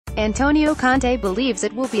Antonio Conte believes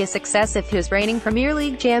it will be a success if his reigning Premier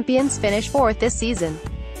League champions finish fourth this season.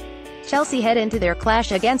 Chelsea head into their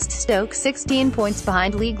clash against Stoke 16 points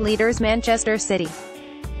behind league leaders Manchester City.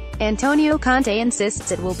 Antonio Conte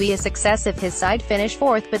insists it will be a success if his side finish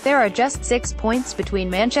fourth, but there are just 6 points between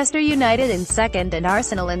Manchester United in second and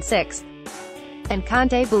Arsenal in sixth. And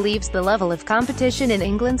Conte believes the level of competition in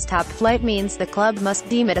England's top flight means the club must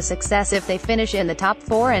deem it a success if they finish in the top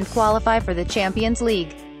four and qualify for the Champions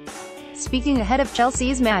League. Speaking ahead of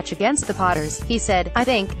Chelsea's match against the Potters, he said, "I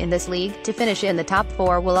think, in this league, to finish in the top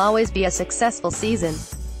four will always be a successful season.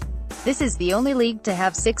 This is the only league to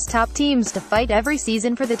have 6 top teams to fight every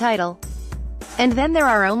season for the title. And then there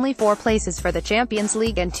are only 4 places for the Champions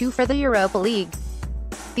League and 2 for the Europa League."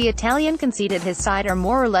 The Italian conceded his side are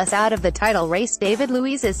more or less out of the title race. David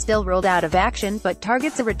Luiz is still ruled out of action, but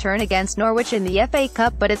targets a return against Norwich in the FA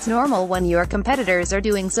Cup. But it's normal when your competitors are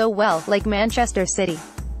doing so well, like Manchester City.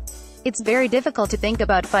 It's very difficult to think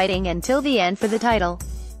about fighting until the end for the title.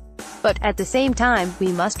 But, at the same time, we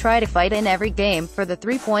must try to fight in every game, for the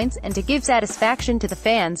 3 points, and to give satisfaction to the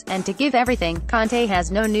fans, and to give everything. Conte has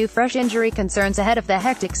no new fresh injury concerns ahead of the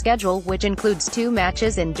hectic schedule, which includes 2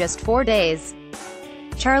 matches in just 4 days.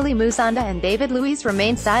 Charlie Musonda and David Luiz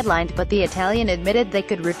remain sidelined, but the Italian admitted they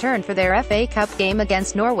could return for their FA Cup game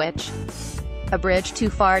against Norwich. A bridge too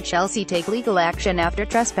far. Chelsea take legal action after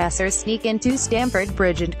trespassers sneak into Stamford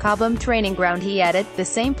Bridge and Cobham training ground. He added, "The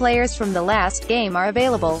same players from the last game are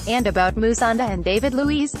available, and about Musonda and David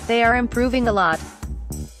Luiz, they are improving a lot.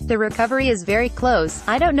 The recovery is very close.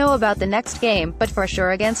 I don't know about the next game, but for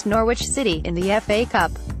sure against Norwich City in the FA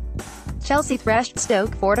Cup." Chelsea thrashed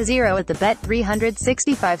Stoke 4-0 at the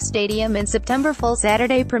Bet365 Stadium in September. Full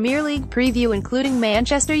Saturday Premier League preview including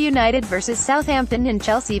Manchester United vs Southampton and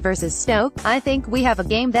Chelsea vs Stoke. "I think we have a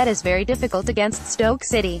game that is very difficult against Stoke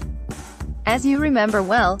City. As you remember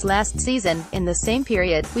well, last season, in the same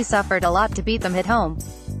period, we suffered a lot to beat them at home.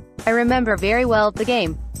 I remember very well the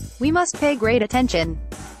game. We must pay great attention.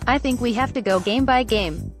 I think we have to go game by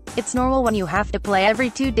game. It's normal when you have to play every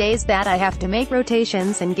 2 days that I have to make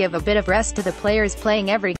rotations and give a bit of rest to the players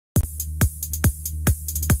playing every